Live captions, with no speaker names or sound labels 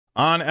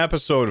On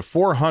episode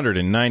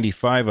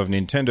 495 of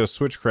Nintendo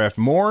Switchcraft,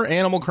 more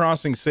Animal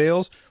Crossing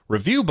sales,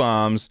 review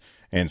bombs,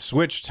 and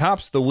Switch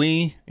tops the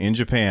Wii in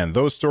Japan.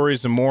 Those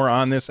stories and more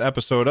on this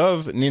episode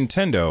of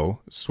Nintendo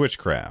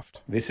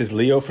Switchcraft. This is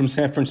Leo from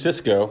San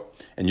Francisco,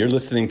 and you're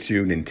listening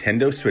to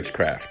Nintendo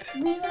Switchcraft.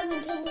 We love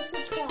Nintendo Switchcraft.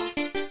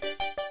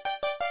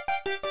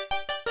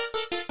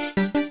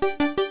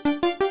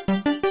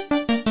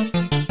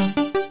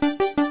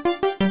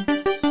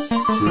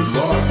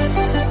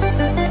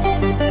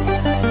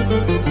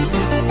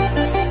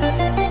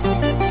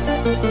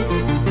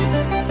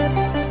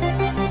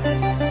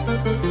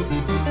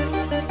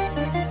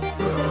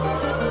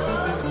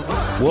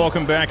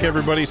 Welcome back,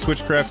 everybody.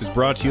 Switchcraft is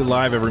brought to you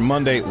live every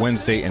Monday,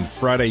 Wednesday, and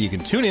Friday. You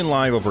can tune in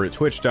live over at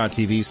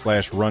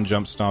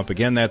twitch.tv/runjumpstomp.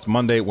 Again, that's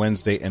Monday,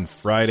 Wednesday, and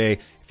Friday.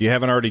 If you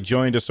haven't already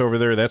joined us over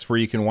there, that's where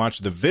you can watch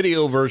the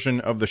video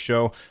version of the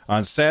show.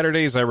 On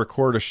Saturdays, I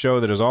record a show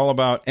that is all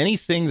about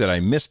anything that I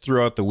missed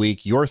throughout the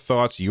week. Your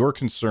thoughts, your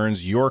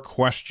concerns, your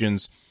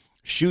questions.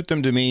 Shoot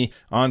them to me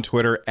on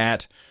Twitter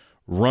at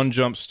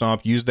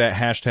RunJumpStomp. Use that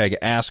hashtag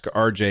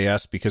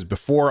AskRJS because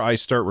before I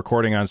start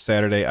recording on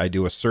Saturday, I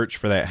do a search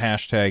for that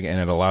hashtag and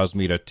it allows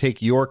me to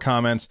take your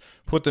comments,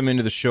 put them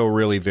into the show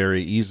really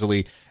very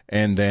easily,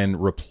 and then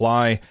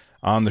reply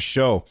on the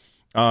show.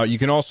 You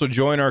can also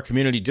join our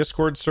community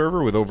Discord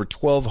server with over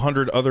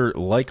 1,200 other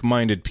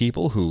like-minded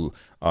people who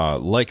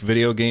like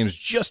video games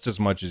just as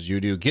much as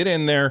you do. Get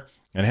in there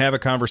and have a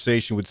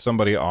conversation with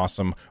somebody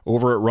awesome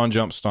over at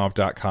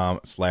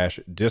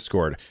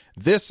runjumpstomp.com/Discord.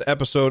 This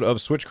episode of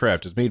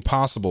Switchcraft is made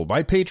possible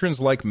by patrons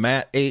like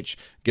Matt H.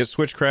 Get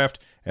Switchcraft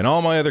and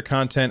all my other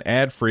content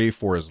ad-free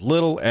for as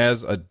little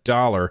as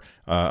 $1.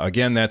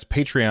 Again, that's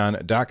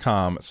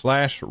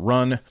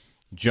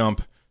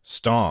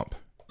patreon.com/runjumpstomp.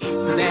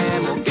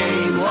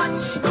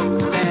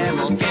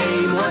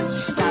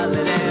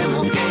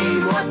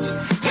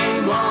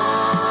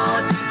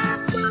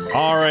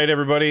 All right,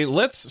 everybody,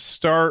 let's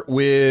start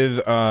with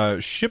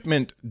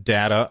shipment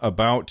data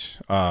about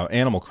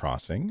Animal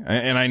Crossing.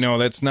 And I know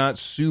that's not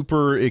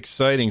super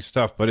exciting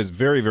stuff, but it's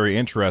very, very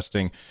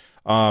interesting.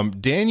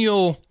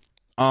 Daniel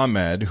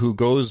Ahmed, who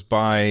goes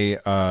by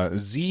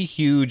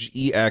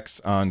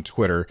ZHugeEX on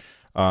Twitter,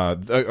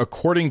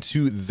 according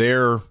to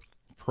their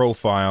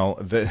profile,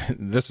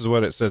 this is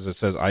what it says. It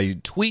says, I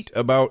tweet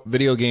about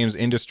video games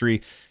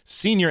industry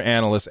senior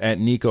analyst at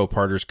Nico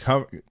Parters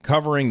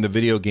covering the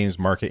video games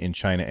market in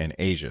China and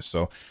Asia.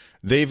 So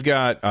they've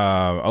got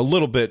a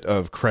little bit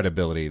of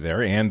credibility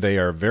there, and they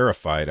are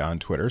verified on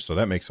Twitter, so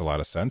that makes a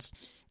lot of sense.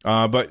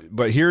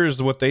 But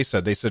here's what they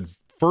said. They said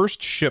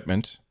first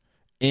shipment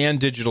and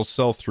digital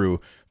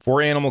sell-through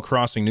for Animal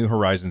Crossing New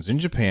Horizons in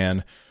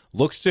Japan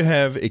looks to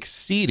have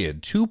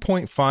exceeded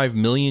 2.5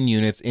 million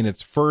units in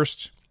its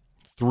first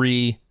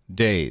 3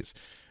 days.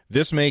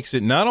 This makes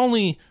it not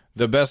only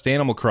the best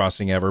Animal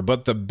Crossing ever,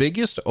 but the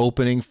biggest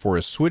opening for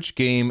a Switch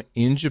game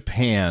in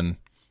Japan.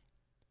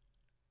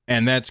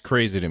 And that's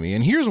crazy to me.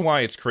 And here's why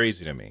it's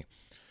crazy to me.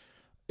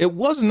 It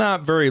was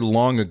not very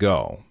long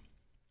ago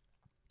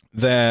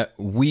that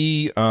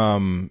we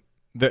that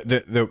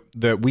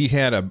we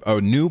had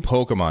a new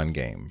Pokemon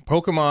game,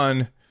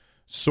 Pokemon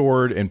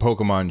Sword and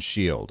Pokemon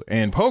Shield.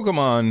 And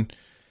Pokemon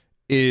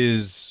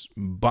is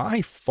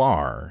by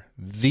far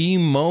the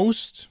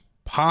most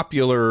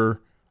popular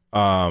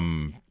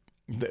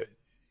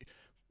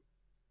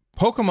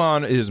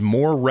Pokemon is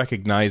more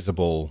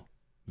recognizable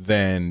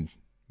than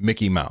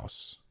Mickey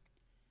Mouse.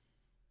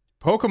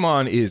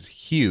 Pokemon is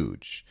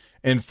huge.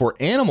 And for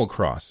Animal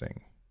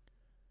Crossing,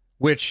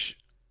 which,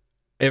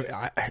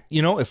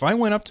 if I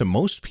went up to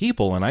most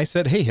people and I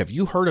said, hey, have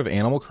you heard of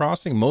Animal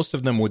Crossing? Most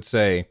of them would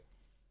say,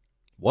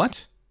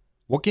 what?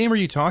 What game are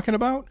you talking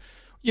about?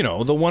 You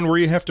know, the one where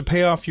you have to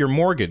pay off your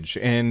mortgage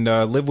and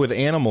live with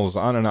animals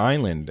on an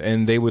island.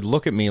 And they would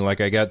look at me like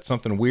I got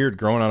something weird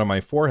growing out of my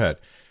forehead.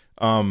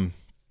 But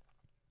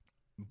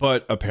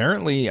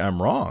apparently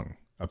I'm wrong.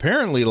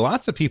 Apparently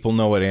lots of people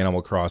know what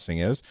Animal Crossing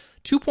is.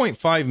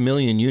 2.5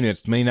 million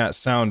units may not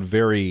sound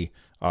very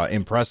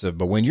impressive,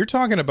 but when you're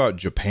talking about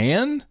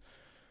Japan,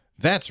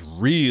 that's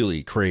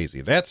really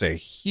crazy. That's a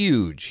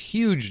huge,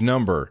 huge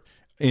number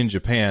in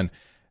Japan.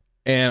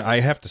 And I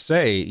have to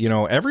say, you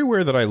know,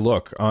 everywhere that I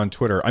look on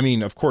Twitter, I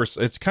mean, of course,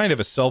 it's kind of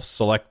a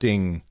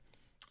self-selecting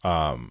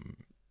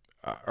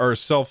or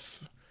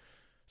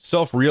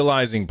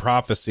self-realizing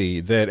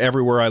prophecy that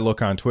everywhere I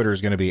look on Twitter is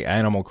going to be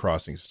Animal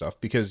Crossing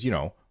stuff because, you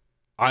know,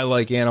 I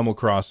like Animal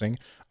Crossing.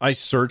 I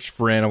search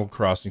for Animal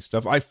Crossing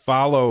stuff. I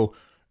follow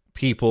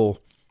people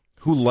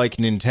who like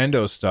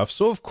Nintendo stuff.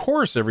 So, of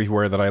course,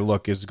 everywhere that I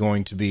look is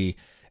going to be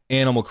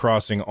Animal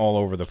Crossing all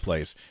over the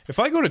place. If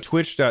I go to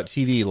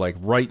twitch.tv like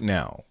right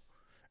now,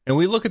 and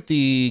we look at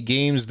the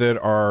games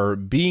that are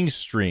being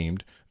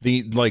streamed,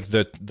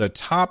 the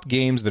top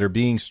games that are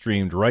being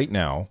streamed right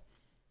now,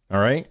 all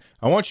right?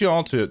 I want you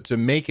all to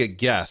make a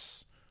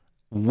guess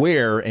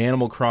where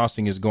Animal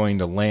Crossing is going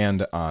to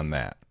land on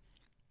that.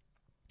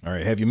 All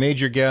right, have you made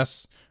your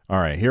guess? All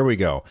right, here we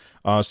go.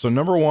 So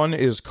number one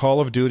is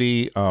Call of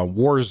Duty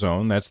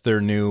Warzone. That's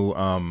their new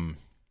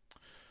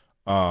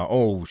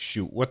Oh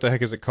shoot, what the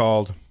heck is it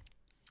called?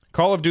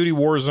 Call of Duty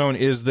Warzone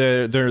is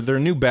their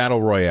new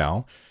battle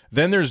royale.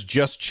 Then there's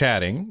Just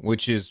Chatting,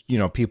 which is,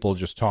 people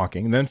just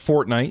talking. Then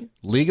Fortnite,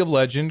 League of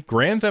Legends,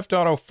 Grand Theft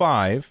Auto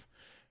 5,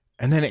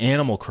 and then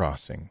Animal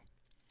Crossing.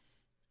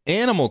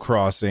 Animal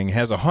Crossing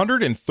has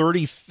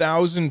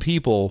 130,000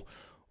 people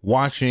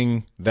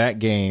watching that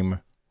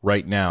game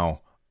right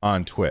now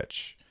on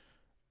Twitch.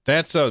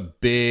 That's a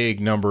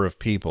big number of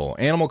people.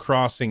 Animal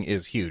Crossing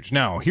is huge.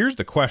 Now, here's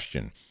the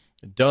question.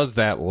 Does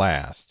that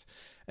last?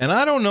 And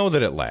I don't know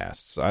that it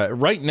lasts.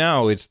 Right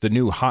now, it's the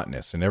new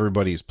hotness, and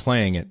everybody's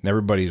playing it, and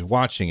everybody's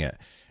watching it.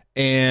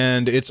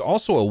 And it's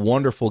also a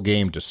wonderful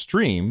game to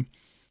stream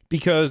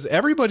because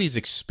everybody's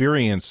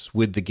experience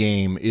with the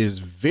game is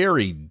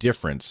very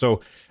different.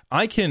 So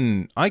I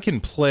can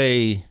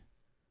play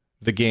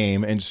the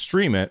game and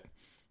stream it,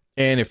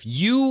 and if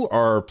you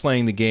are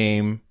playing the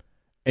game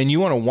and you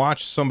want to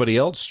watch somebody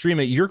else stream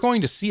it, you're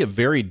going to see a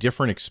very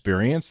different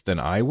experience than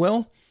I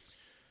will.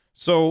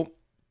 So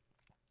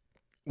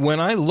when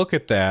I look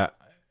at that,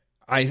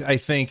 I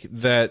think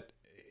that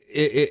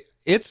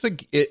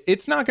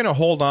it's not going to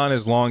hold on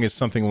as long as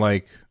something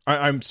like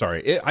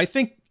I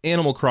think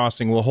Animal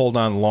Crossing will hold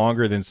on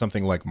longer than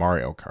something like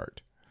Mario Kart.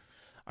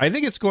 I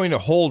think it's going to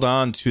hold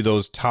on to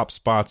those top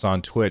spots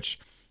on Twitch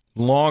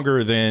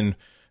longer than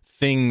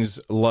things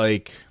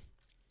like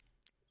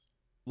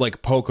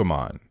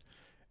Pokemon.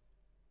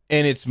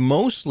 And it's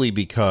mostly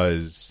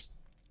because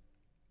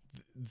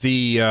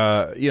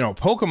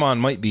Pokemon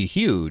might be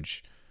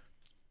huge,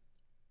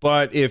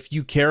 but if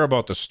you care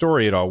about the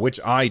story at all, which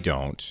I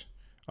don't,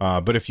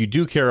 but if you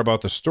do care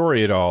about the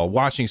story at all,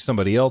 watching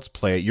somebody else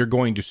play it, you're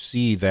going to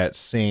see that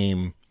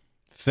same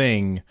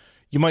thing.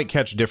 You might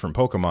catch different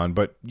Pokemon,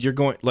 but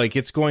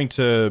it's going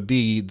to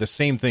be the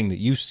same thing that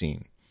you've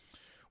seen.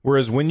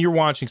 Whereas when you're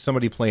watching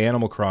somebody play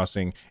Animal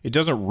Crossing, it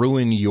doesn't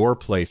ruin your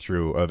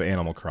playthrough of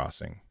Animal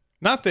Crossing.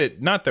 Not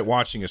that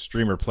watching a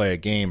streamer play a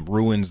game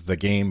ruins the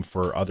game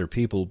for other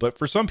people, but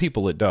for some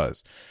people it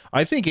does.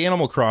 I think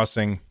Animal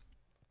Crossing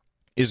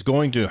is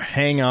going to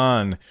hang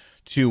on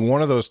to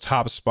one of those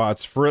top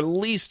spots for at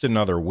least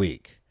another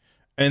week,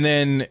 and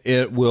then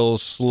it will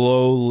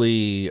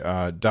slowly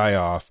die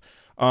off.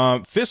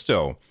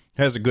 Fisto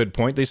has a good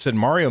point. They said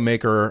Mario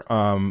Maker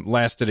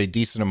lasted a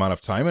decent amount of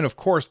time, and of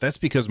course that's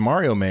because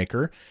Mario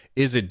Maker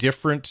is a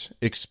different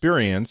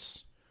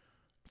experience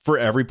for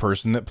every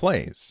person that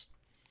plays.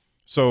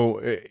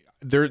 So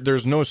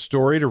there's no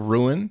story to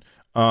ruin.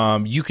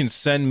 You can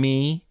send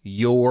me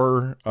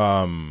your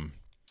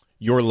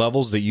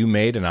levels that you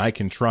made, and I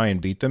can try and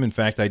beat them. In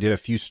fact, I did a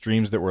few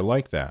streams that were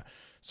like that.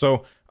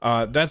 So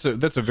that's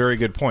a very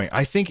good point.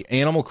 I think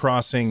Animal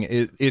Crossing,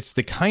 it's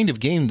the kind of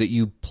game that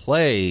you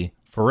play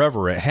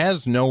forever. It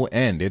has no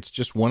end. It's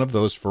just one of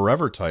those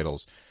forever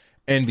titles.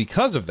 And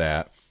because of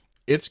that,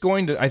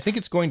 I think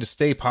it's going to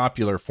stay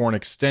popular for an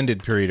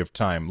extended period of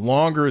time,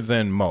 longer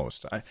than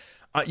most.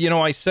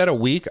 I said a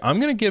week. I'm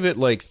going to give it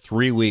like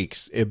 3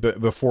 weeks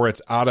before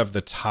it's out of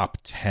the top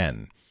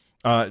 10.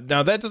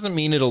 Now, that doesn't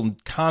mean it'll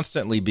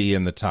constantly be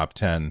in the top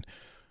 10,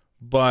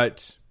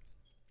 but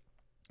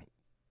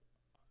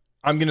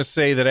I'm going to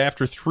say that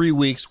after 3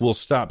 weeks, we'll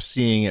stop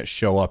seeing it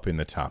show up in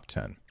the top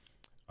 10.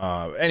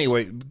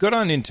 Anyway, good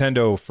on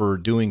Nintendo for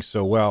doing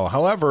so well.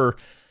 However,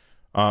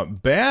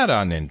 bad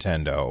on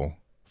Nintendo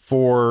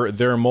for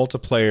their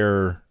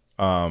multiplayer,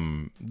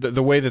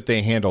 the way that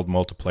they handled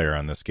multiplayer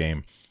on this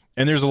game.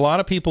 And there's a lot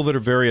of people that are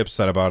very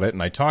upset about it,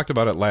 and I talked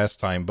about it last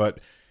time, but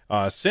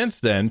since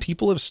then,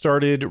 people have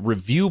started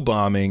review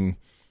bombing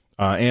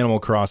Animal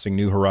Crossing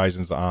New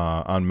Horizons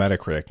on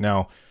Metacritic.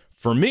 Now,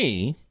 for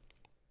me,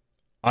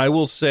 I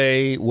will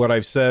say what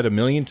I've said a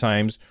million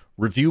times,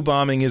 review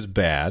bombing is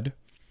bad.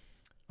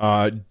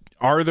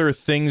 Are there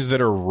things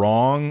that are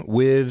wrong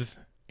with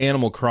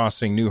Animal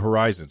Crossing New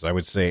Horizons? I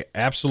would say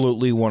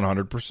absolutely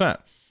 100%.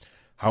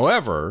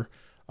 However,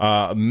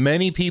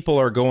 many people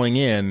are going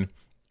in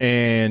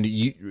and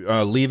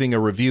leaving a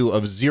review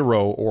of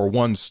 0 or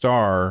 1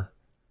 star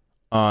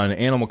on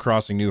Animal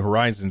Crossing New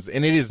Horizons,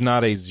 and it is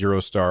not a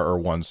 0-star or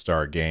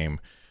 1-star game.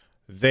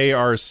 They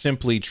are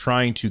simply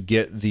trying to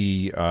get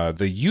the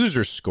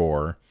user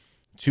score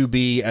to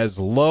be as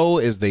low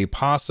as they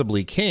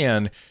possibly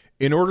can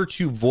in order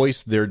to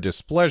voice their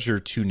displeasure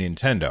to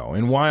Nintendo.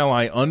 And while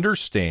I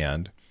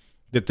understand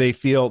that they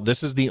feel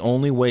this is the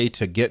only way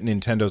to get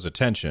Nintendo's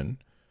attention,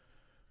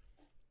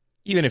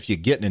 even if you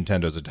get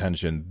Nintendo's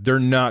attention, they're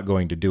not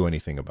going to do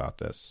anything about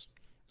this.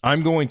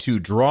 I'm going to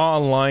draw a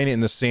line in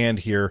the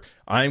sand here.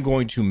 I'm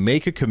going to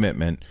make a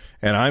commitment,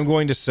 and I'm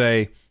going to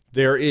say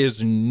there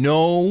is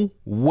no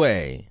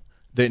way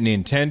that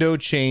Nintendo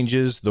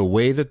changes the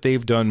way that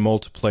they've done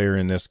multiplayer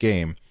in this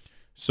game.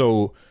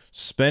 So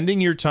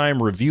spending your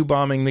time review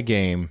bombing the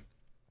game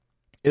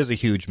is a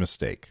huge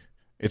mistake.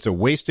 It's a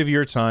waste of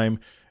your time,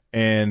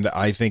 and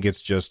I think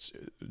it's just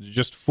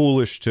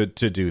foolish to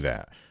do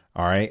that.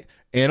 All right?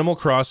 Animal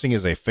Crossing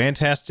is a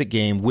fantastic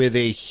game with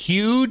a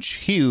huge,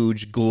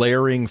 huge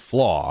glaring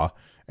flaw,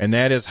 And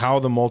that is how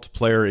the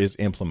multiplayer is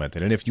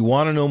implemented. And if you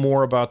want to know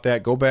more about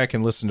that, go back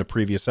and listen to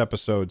previous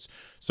episodes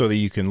so that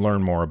you can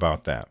learn more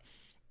about that.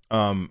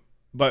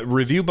 But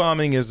review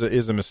bombing is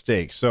a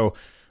mistake. So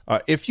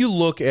if you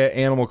look at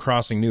Animal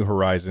Crossing New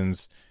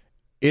Horizons,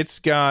 it's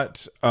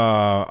got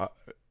a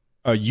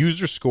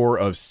user score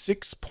of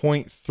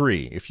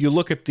 6.3. If you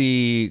look at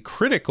the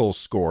critical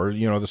score,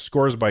 the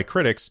scores by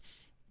critics,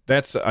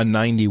 that's a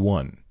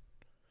 91.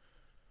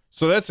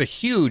 So that's a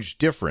huge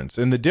difference.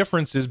 And the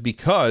difference is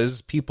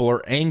because people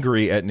are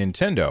angry at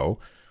Nintendo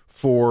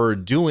for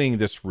doing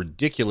this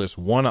ridiculous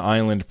one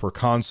island per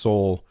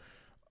console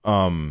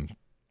way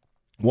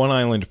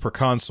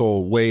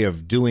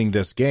of doing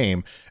this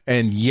game.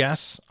 And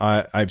yes,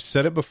 I've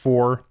said it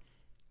before,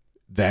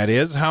 that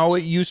is how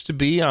it used to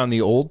be on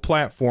the old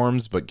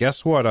platforms. But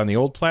guess what? On the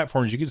old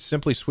platforms, you could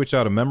simply switch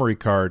out a memory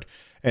card.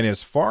 And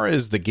as far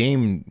as the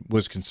game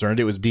was concerned,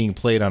 it was being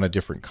played on a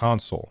different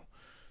console.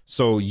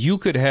 So you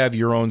could have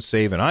your own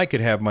save and I could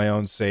have my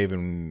own save.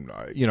 And,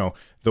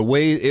 the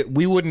way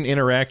we wouldn't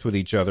interact with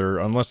each other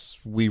unless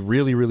we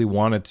really, really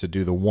wanted to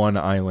do the one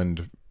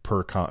island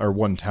or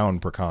one town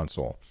per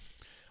console.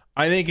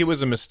 I think it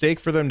was a mistake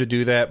for them to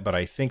do that, but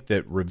I think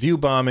that review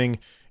bombing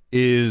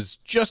is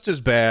just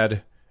as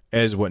bad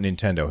as what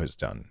Nintendo has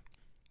done.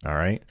 All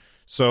right.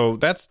 So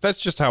that's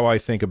just how I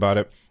think about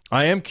it.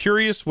 I am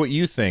curious what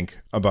you think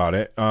about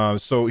it.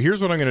 So here's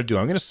what I'm going to do.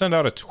 I'm going to send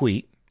out a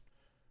tweet.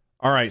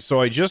 All right, so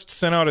I just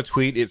sent out a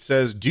tweet. It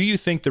says, do you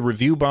think the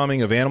review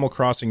bombing of Animal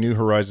Crossing New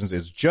Horizons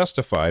is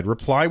justified?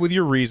 Reply with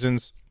your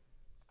reasons,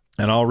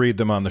 and I'll read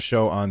them on the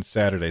show on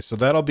Saturday. So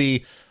that'll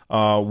be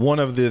one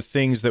of the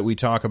things that we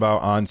talk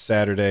about on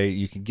Saturday.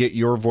 You can get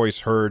your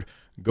voice heard.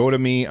 Go to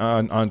me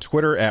on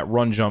Twitter at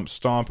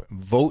RunJumpStomp,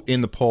 vote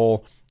in the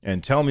poll,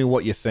 and tell me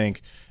what you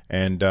think,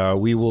 and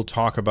we will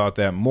talk about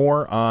that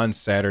more on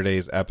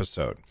Saturday's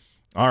episode.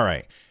 All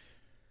right.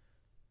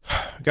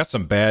 Got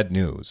some bad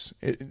news.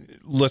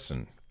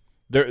 Listen,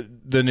 the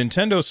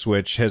Nintendo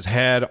Switch has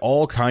had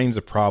all kinds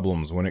of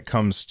problems when it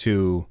comes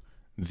to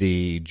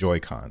the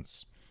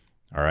Joy-Cons.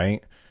 All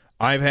right?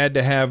 I've had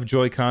to have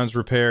Joy-Cons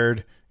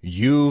repaired.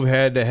 You've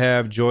had to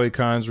have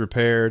Joy-Cons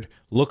repaired.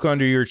 Look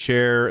under your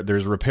chair.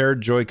 There's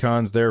repaired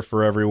Joy-Cons there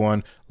for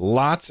everyone.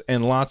 Lots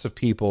and lots of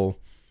people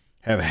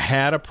have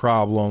had a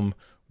problem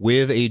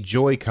with a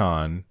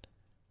Joy-Con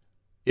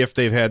if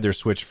they've had their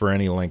Switch for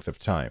any length of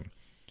time.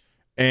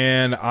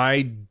 And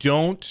I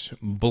don't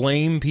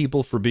blame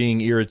people for being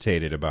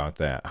irritated about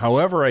that.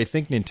 However, I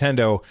think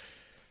Nintendo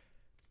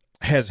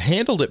has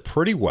handled it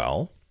pretty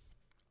well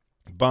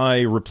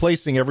by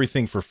replacing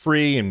everything for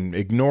free and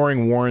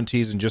ignoring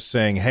warranties and just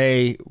saying,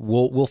 hey,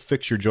 we'll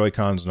fix your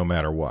Joy-Cons no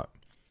matter what,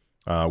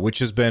 which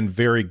has been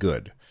very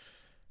good.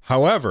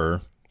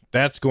 However,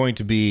 that's going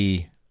to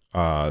be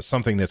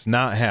something that's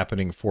not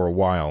happening for a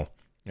while,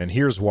 and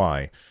here's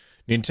why.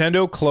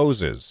 Nintendo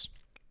closes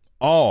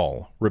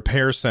all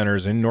repair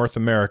centers in North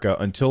America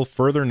until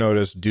further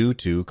notice due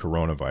to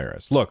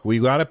coronavirus. Look, we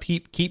got to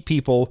keep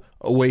people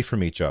away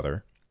from each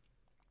other.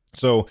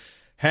 So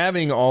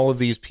having all of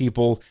these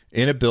people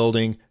in a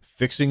building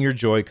fixing your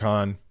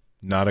Joy-Con,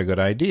 not a good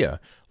idea.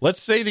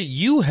 Let's say that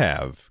you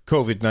have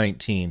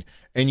COVID-19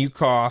 and you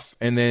cough,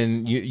 and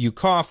then you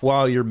cough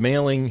while you're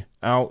mailing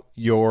out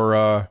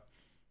your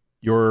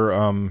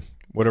Joy-Con.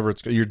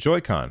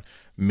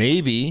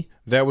 Maybe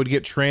that would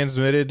get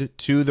transmitted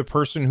to the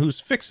person who's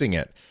fixing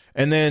it,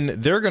 and then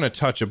they're going to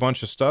touch a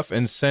bunch of stuff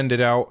and send it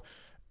out.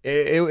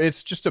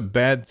 It's just a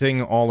bad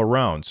thing all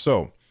around.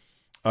 So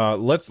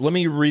let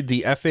me read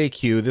the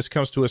FAQ. This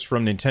comes to us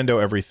from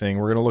Nintendo Everything.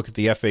 We're going to look at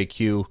the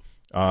FAQ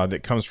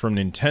that comes from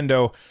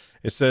Nintendo.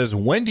 It says,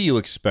 when do you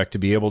expect to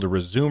be able to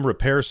resume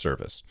repair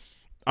service?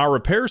 Our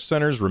repair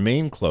centers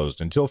remain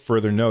closed until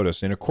further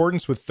notice in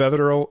accordance with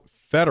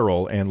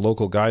federal and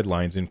local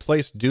guidelines in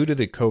place due to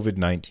the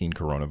COVID-19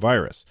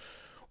 coronavirus.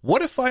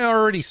 What if I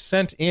already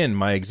sent in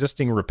my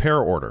existing repair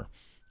order?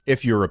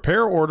 If your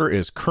repair order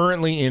is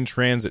currently in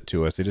transit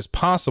to us, it is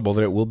possible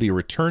that it will be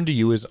returned to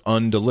you as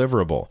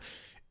undeliverable.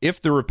 If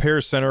the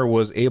repair center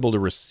was able to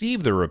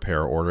receive the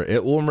repair order,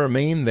 it will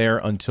remain there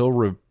until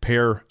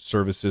repair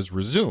services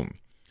resume.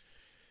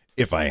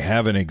 If I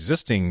have an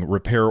existing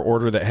repair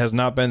order that has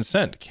not been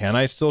sent, can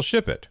I still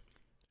ship it?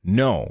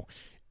 No.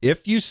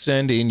 If you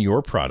send in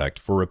your product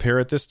for repair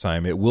at this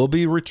time, it will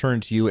be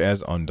returned to you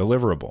as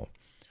undeliverable.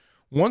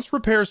 Once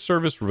repair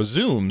service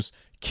resumes,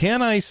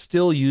 can I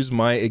still use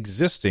my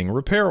existing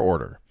repair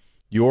order?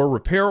 Your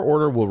repair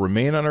order will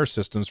remain on our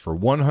systems for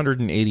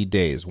 180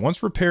 days.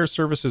 Once repair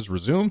services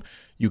resume,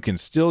 you can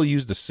still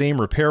use the same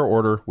repair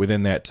order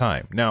within that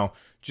time. Now,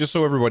 just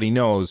so everybody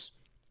knows,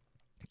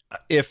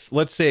 if,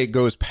 let's say, it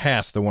goes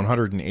past the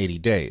 180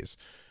 days,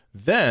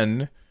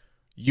 then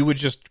you would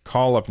just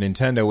call up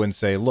Nintendo and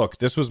say, look,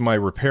 this was my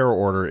repair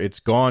order. It's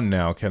gone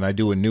now. Can I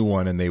do a new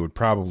one? And they would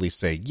probably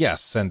say,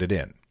 yes, send it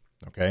in.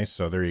 Okay,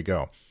 so there you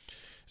go. It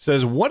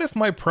says, what if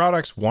my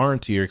product's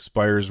warranty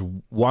expires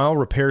while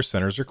repair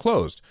centers are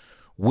closed?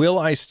 Will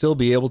I still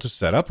be able to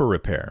set up a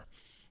repair?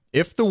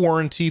 If the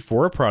warranty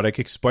for a product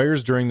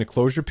expires during the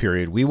closure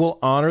period, we will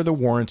honor the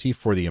warranty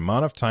for the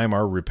amount of time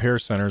our repair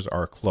centers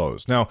are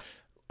closed. Now,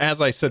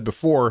 as I said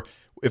before,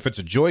 if it's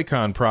a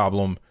Joy-Con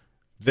problem,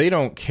 they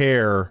don't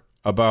care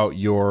about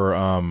your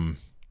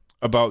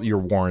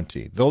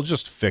warranty. They'll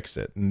just fix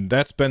it. And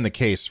that's been the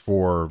case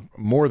for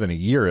more than a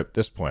year at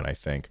this point, I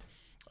think.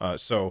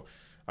 So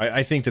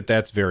I think that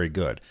that's very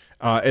good.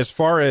 As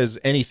far as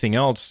anything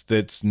else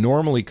that's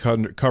normally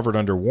covered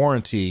under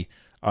warranty,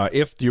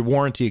 if the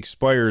warranty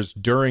expires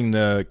during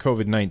the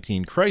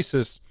COVID-19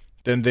 crisis,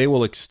 then they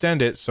will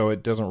extend it so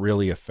it doesn't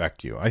really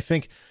affect you. I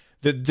think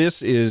that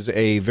this is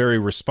a very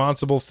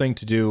responsible thing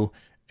to do.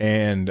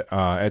 And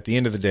at the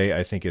end of the day,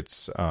 I think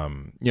it's,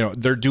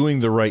 they're doing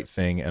the right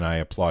thing, and I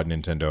applaud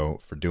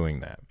Nintendo for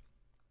doing that.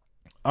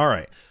 All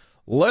right,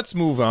 let's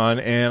move on.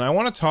 And I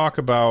want to talk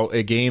about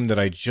a game that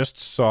I just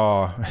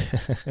saw.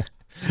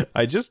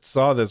 I just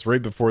saw this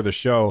right before the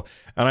show,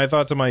 and I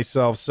thought to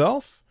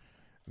myself,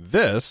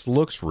 this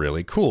looks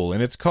really cool.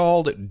 And it's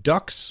called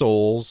Duck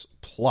Souls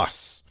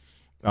Plus.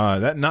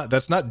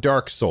 That's not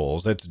Dark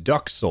Souls, that's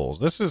Duck Souls.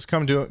 This is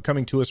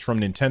coming to us from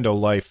Nintendo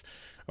Life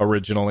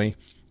originally.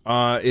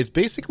 It's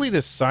basically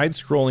this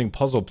side-scrolling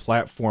puzzle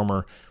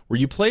platformer where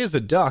you play as a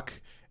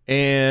duck,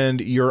 and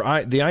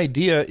the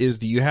idea is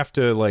that you have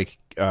to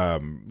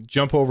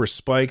jump over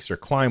spikes or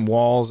climb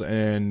walls,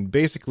 and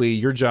basically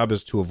your job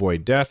is to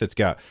avoid death. It's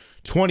got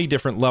 20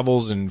 different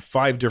levels and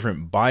 5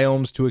 different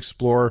biomes to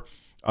explore.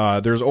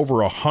 There's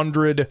over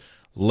 100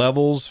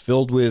 levels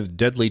filled with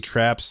deadly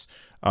traps,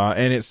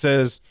 and it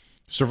says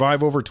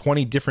survive over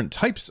 20 different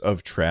types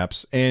of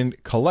traps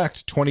and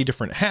collect 20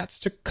 different hats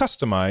to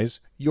customize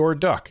your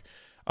duck.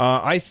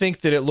 I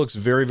think that it looks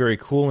very, very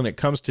cool, and it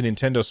comes to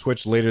Nintendo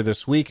Switch later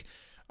this week.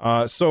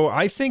 So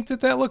I think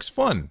that looks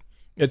fun.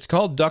 It's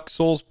called Duck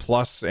Souls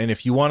Plus, and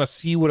if you want to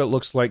see what it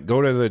looks like,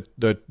 go to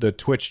the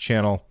Twitch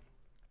channel,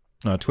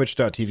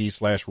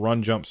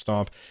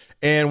 twitch.tv/runjumpstomp,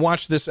 and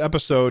watch this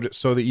episode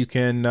so that you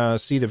can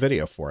see the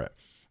video for it.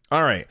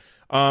 All right.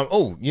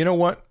 You know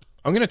what?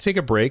 I'm going to take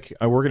a break.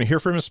 We're going to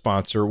hear from a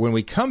sponsor. When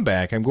we come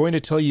back, I'm going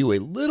to tell you a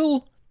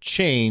little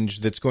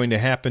change that's going to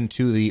happen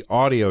to the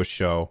audio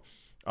show.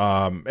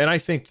 And I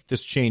think that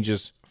this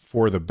changes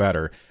for the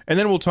better. And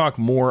then we'll talk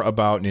more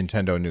about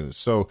Nintendo news.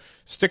 So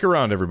stick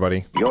around,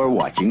 everybody. You're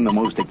watching the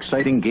most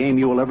exciting game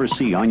you will ever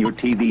see on your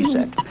TV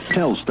set.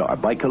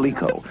 Telstar by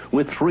Coleco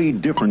with 3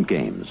 different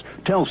games.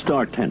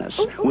 Telstar Tennis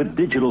with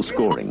digital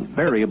scoring,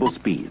 variable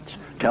speeds.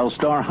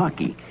 Telstar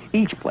Hockey.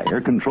 Each player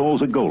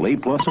controls a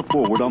goalie plus a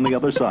forward on the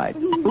other side.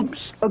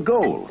 Oops, a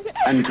goal.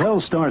 And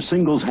Telstar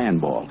Singles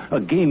Handball, a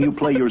game you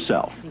play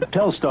yourself.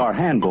 Telstar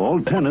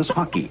Handball, Tennis,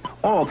 Hockey,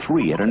 all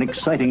 3 at an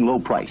exciting low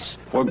price.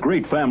 For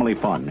great family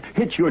fun,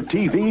 hitch your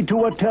TV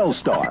to a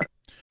Telstar.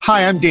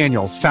 Hi, I'm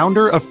Daniel,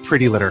 founder of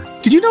Pretty Litter.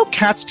 Did you know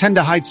cats tend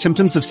to hide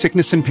symptoms of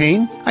sickness and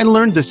pain? I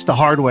learned this the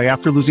hard way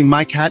after losing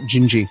my cat,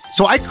 Gingy.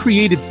 So I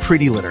created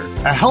Pretty Litter,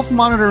 a health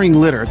monitoring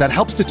litter that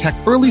helps detect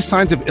early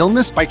signs of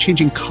illness by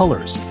changing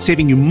colors,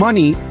 saving you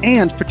money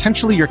and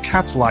potentially your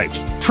cat's life.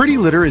 Pretty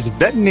Litter is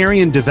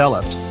veterinarian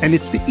developed, and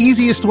it's the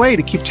easiest way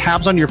to keep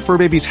tabs on your fur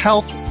baby's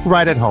health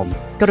right at home.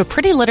 Go to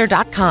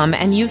prettylitter.com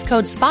and use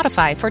code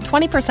SPOTIFY for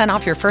 20%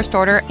 off your first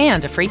order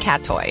and a free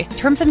cat toy.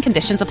 Terms and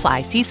conditions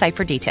apply. See site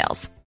for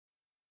details.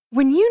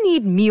 When you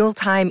need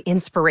mealtime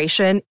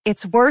inspiration,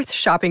 it's worth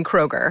shopping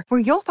Kroger, where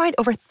you'll find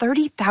over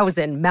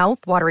 30,000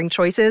 mouth-watering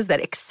choices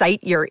that excite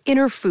your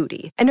inner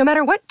foodie. And no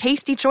matter what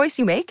tasty choice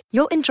you make,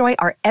 you'll enjoy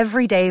our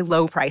everyday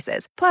low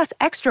prices, plus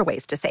extra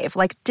ways to save,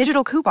 like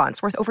digital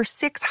coupons worth over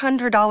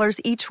 $600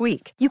 each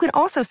week. You can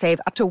also save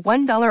up to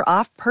 $1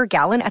 off per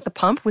gallon at the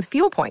pump with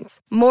fuel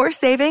points. More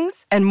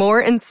savings and more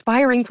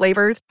inspiring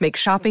flavors make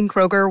shopping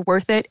Kroger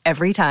worth it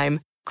every time.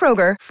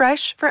 Kroger,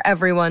 fresh for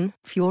everyone.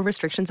 Fuel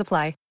restrictions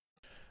apply.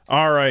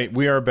 All right,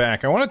 we are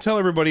back. I want to tell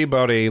everybody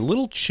about a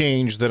little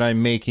change that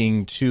I'm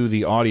making to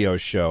the audio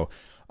show.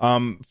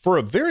 For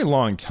a very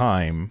long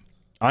time,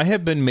 I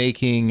have been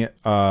making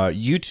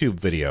YouTube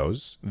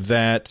videos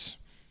that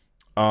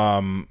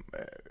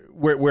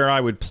where I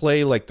would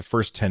play like the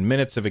first 10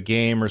 minutes of a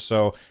game or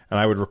so, and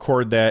I would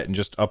record that and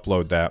just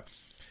upload that.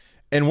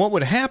 And what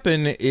would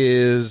happen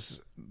is,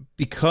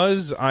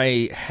 because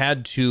I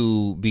had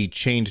to be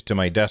chained to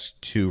my desk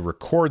to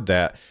record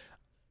that,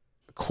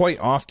 quite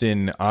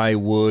often I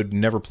would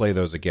never play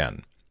those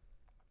again.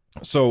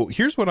 So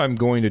here's what I'm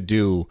going to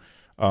do.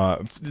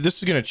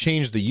 This is going to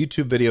change the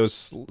YouTube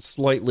videos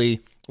slightly,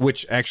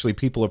 which actually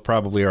people have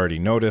probably already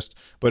noticed,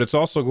 but it's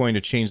also going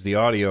to change the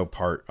audio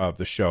part of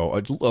the show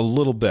a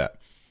little bit.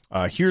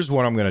 Here's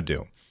what I'm going to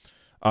do.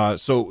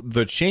 So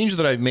the change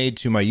that I've made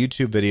to my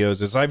YouTube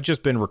videos is I've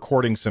just been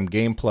recording some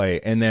gameplay,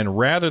 and then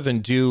rather than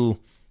do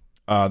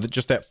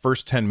just that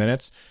first 10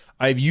 minutes,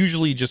 I've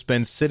usually just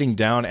been sitting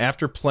down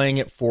after playing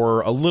it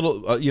for a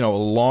little, a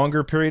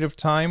longer period of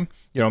time,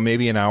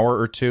 maybe an hour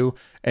or two,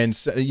 and,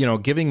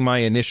 giving my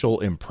initial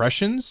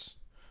impressions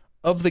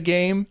of the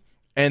game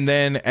and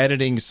then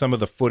editing some of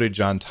the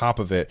footage on top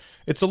of it.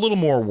 It's a little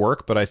more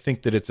work, but I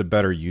think that it's a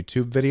better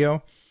YouTube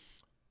video.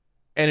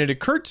 And it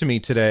occurred to me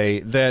today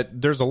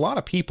that there's a lot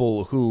of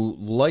people who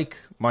like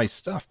my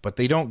stuff, but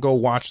they don't go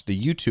watch the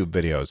YouTube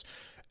videos.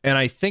 And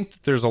I think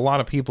that there's a lot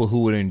of people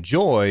who would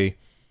enjoy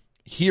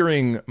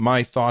hearing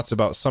my thoughts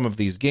about some of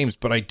these games,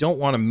 but I don't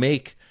want to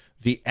make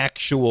the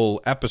actual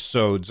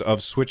episodes of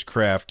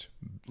Switchcraft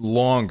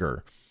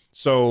longer.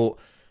 So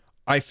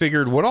I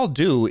figured what I'll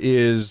do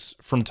is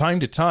from time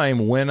to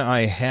time when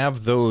I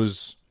have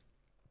those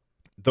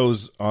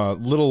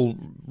little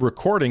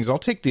recordings, I'll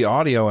take the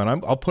audio and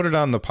I'll put it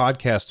on the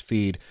podcast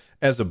feed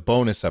as a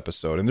bonus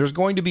episode. And there's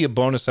going to be a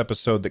bonus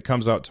episode that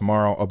comes out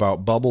tomorrow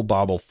about Bubble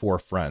Bobble for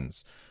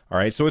Friends. All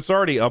right, so it's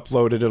already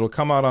uploaded. It'll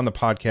come out on the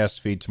podcast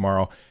feed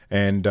tomorrow.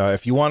 And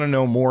if you want to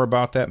know more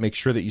about that, make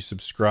sure that you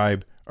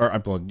subscribe. Or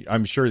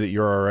I'm sure that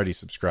you're already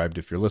subscribed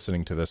if you're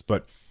listening to this.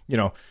 But, you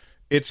know,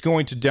 it's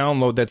going to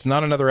download. That's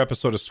not another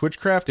episode of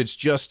Switchcraft. It's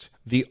just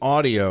the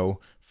audio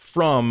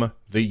from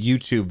the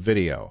YouTube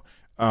video.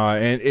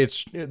 And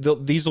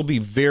these will be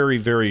very,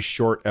 very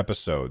short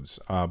episodes,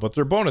 but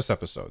they're bonus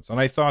episodes. And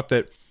I thought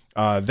that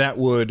that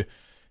would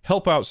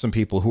help out some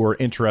people who are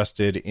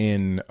interested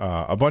in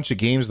a bunch of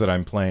games that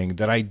I'm playing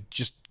that I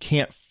just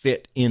can't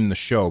fit in the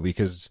show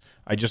because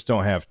I just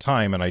don't have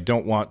time and I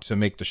don't want to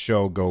make the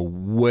show go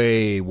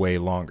way, way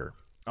longer.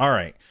 All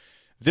right.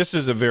 This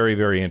is a very,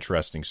 very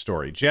interesting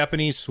story.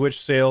 Japanese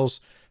Switch sales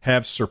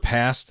have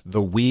surpassed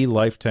the Wii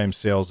lifetime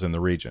sales in the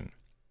region.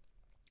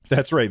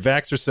 That's right.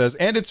 Vaxxer says,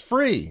 and it's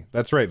free.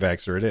 That's right,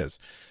 Vaxxer. It is.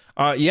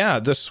 Yeah,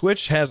 the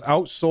Switch has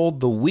outsold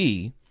the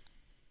Wii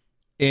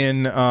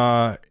in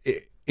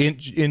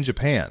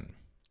Japan.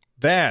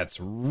 That's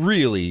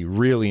really,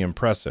 really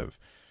impressive.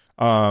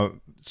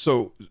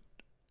 So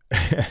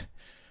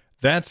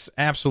that's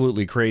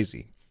absolutely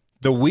crazy.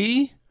 The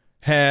Wii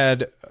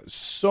had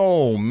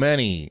so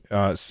many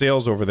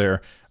sales over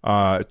there,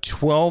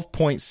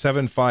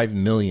 12.75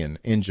 million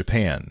in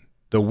Japan.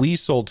 The Wii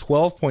sold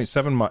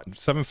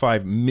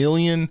 12.75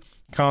 million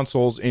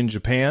consoles in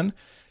Japan.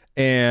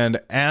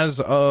 And as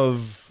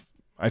of,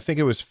 I think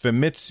it was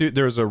Famitsu,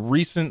 there was a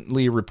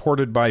recently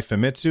reported by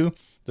Famitsu,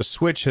 the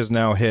Switch has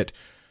now hit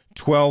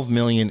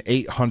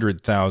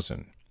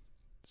 12,800,000.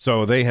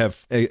 So they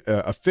have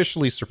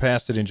officially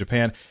surpassed it in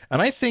Japan. And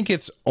I think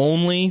it's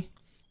only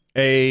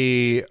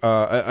a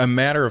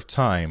matter of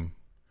time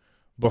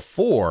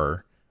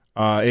before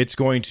it's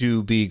going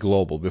to be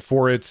global,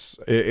 before it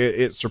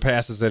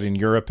surpasses it in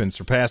Europe and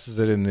surpasses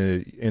it in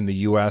the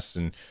US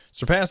and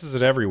surpasses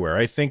it everywhere.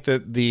 I think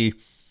that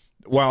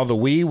while the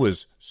Wii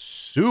was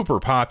super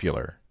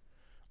popular,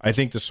 I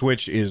think the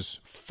Switch is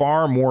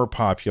far more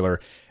popular.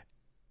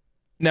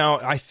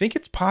 Now, I think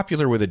it's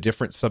popular with a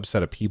different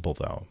subset of people,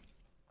 though.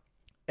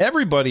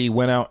 Everybody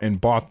went out and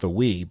bought the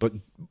Wii, but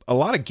a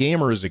lot of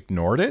gamers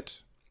ignored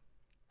it.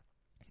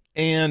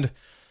 And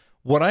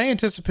what I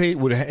anticipate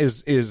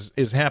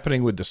is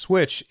happening with the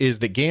Switch is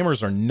that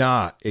gamers are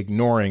not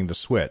ignoring the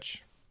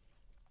Switch.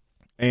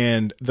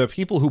 And the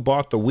people who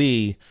bought the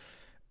Wii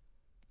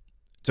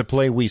to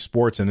play Wii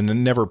Sports and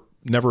then never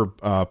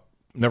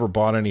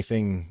bought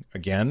anything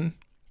again,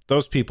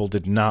 those people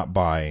did not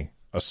buy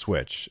a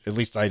Switch. At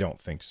least I don't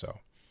think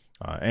so.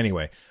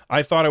 Anyway,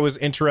 I thought it was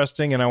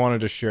interesting and I wanted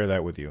to share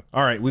that with you.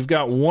 All right, we've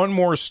got one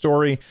more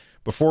story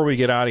before we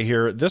get out of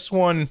here. This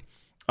one,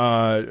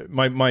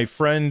 my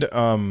friend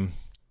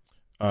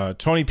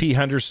Tony P.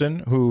 Henderson,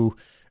 who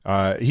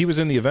he was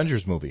in the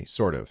Avengers movie,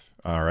 sort of.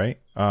 All right,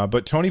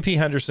 but Tony P.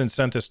 Henderson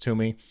sent this to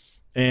me,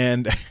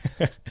 and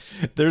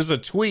there's a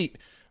tweet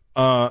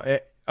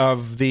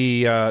of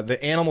the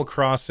Animal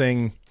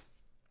Crossing.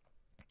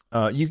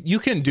 You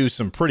can do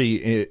some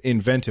pretty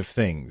inventive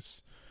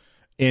things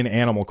in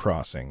Animal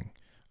Crossing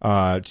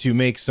to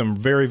make some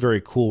very,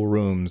 very cool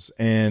rooms.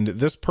 And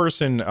this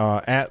person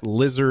at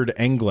Lizard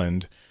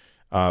England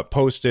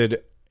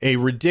posted a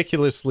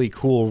ridiculously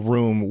cool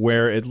room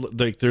where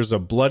there's a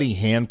bloody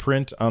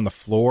handprint on the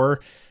floor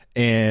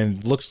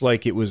and looks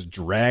like it was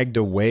dragged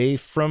away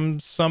from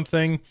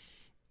something.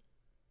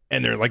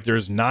 And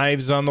there's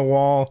knives on the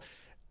wall.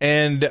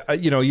 And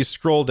you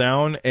scroll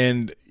down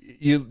and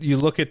you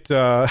look at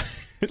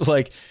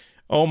like,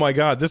 oh my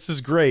God, this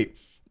is great.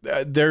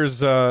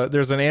 There's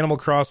an Animal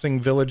Crossing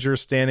villager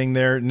standing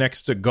there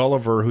next to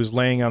Gulliver, who's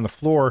laying on the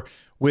floor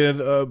with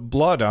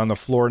blood on the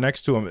floor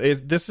next to him.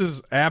 This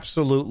is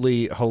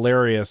absolutely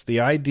hilarious.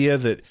 The idea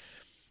that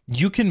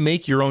you can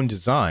make your own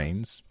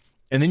designs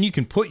and then you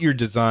can put your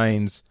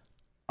designs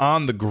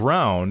on the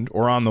ground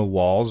or on the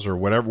walls or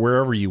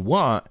wherever you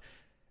want.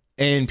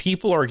 And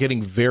people are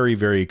getting very,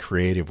 very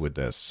creative with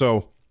this.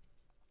 So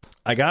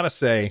I got to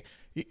say,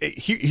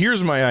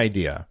 here's my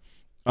idea.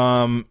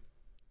 Join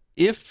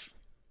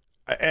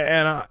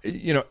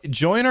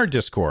our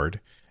Discord,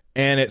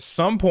 and at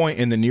some point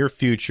in the near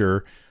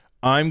future,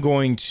 I'm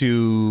going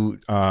to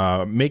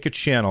make a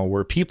channel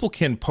where people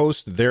can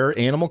post their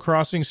Animal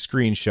Crossing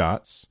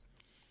screenshots,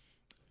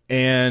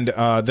 and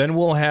then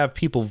we'll have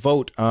people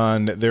vote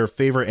on their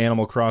favorite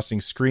Animal Crossing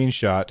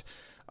screenshot,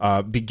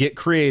 get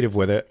creative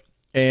with it,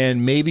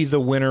 and maybe the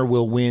winner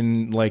will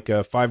win like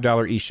a $5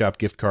 eShop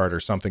gift card or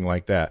something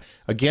like that.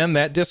 Again,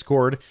 that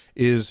Discord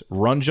is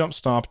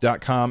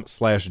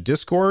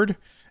runjumpstomp.com/Discord.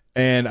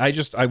 And I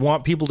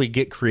want people to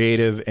get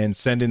creative and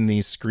send in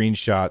these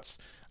screenshots.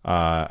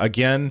 I'm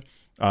going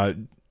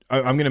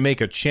to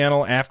make a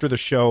channel after the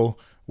show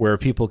where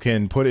people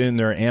can put in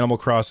their Animal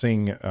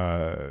Crossing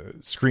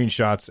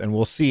screenshots, and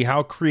we'll see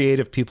how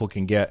creative people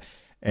can get.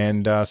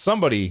 And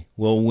somebody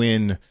will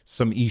win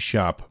some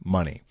eShop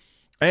money.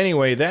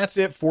 Anyway, that's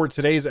it for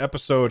today's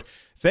episode.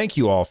 Thank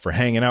you all for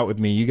hanging out with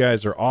me. You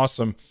guys are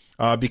awesome.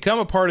 Become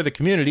a part of the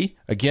community,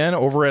 again,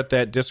 over at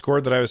that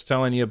Discord that I was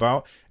telling you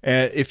about.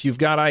 If you've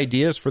got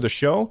ideas for the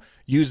show,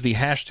 use the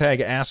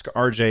hashtag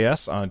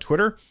AskRJS on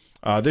Twitter.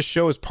 This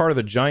show is part of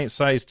the Giant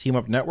Size Team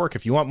Up Network.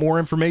 If you want more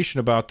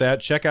information about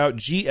that, check out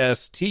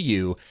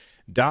gstu.net.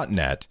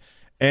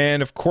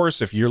 And of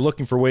course, if you're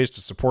looking for ways to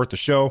support the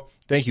show,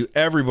 thank you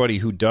everybody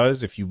who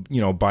does. If you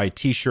buy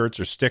t-shirts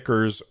or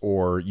stickers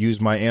or use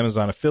my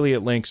Amazon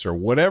affiliate links or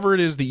whatever it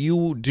is that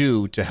you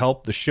do to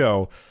help the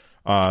show,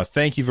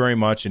 thank you very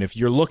much. And if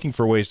you're looking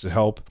for ways to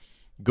help,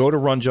 go to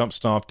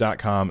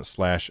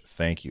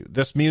runjumpstomp.com/thank you.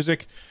 This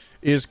music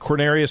is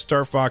Cornelius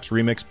Star Fox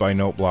remixed by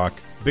Noteblock.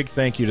 Big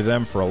thank you to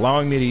them for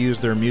allowing me to use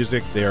their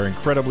music. They are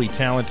incredibly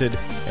talented,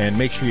 and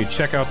make sure you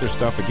check out their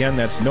stuff. Again,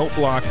 that's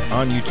Noteblock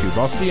on YouTube.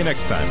 I'll see you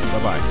next time.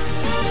 Bye-bye.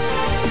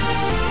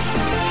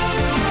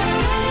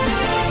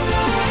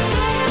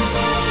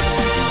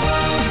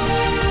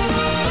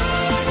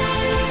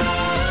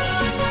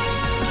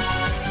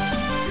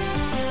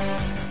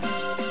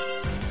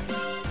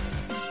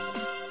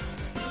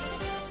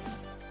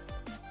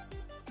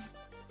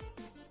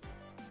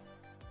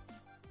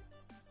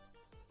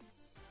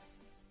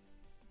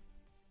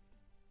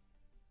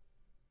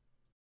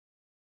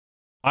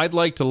 I'd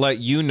like to let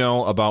you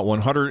know about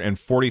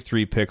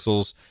 143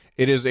 Pixels.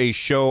 It is a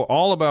show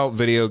all about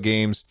video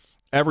games.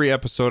 Every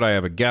episode I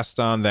have a guest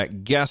on.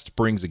 That guest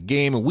brings a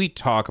game and we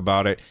talk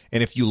about it.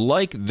 And if you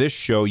like this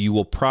show, you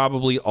will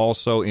probably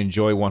also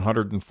enjoy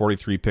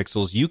 143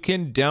 Pixels. You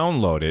can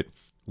download it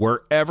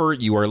wherever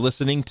you are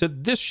listening to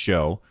this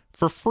show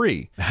for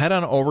free. Head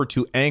on over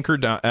to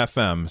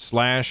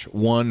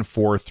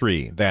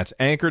anchor.fm/143. That's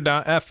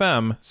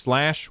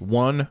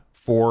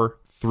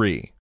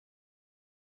anchor.fm/143.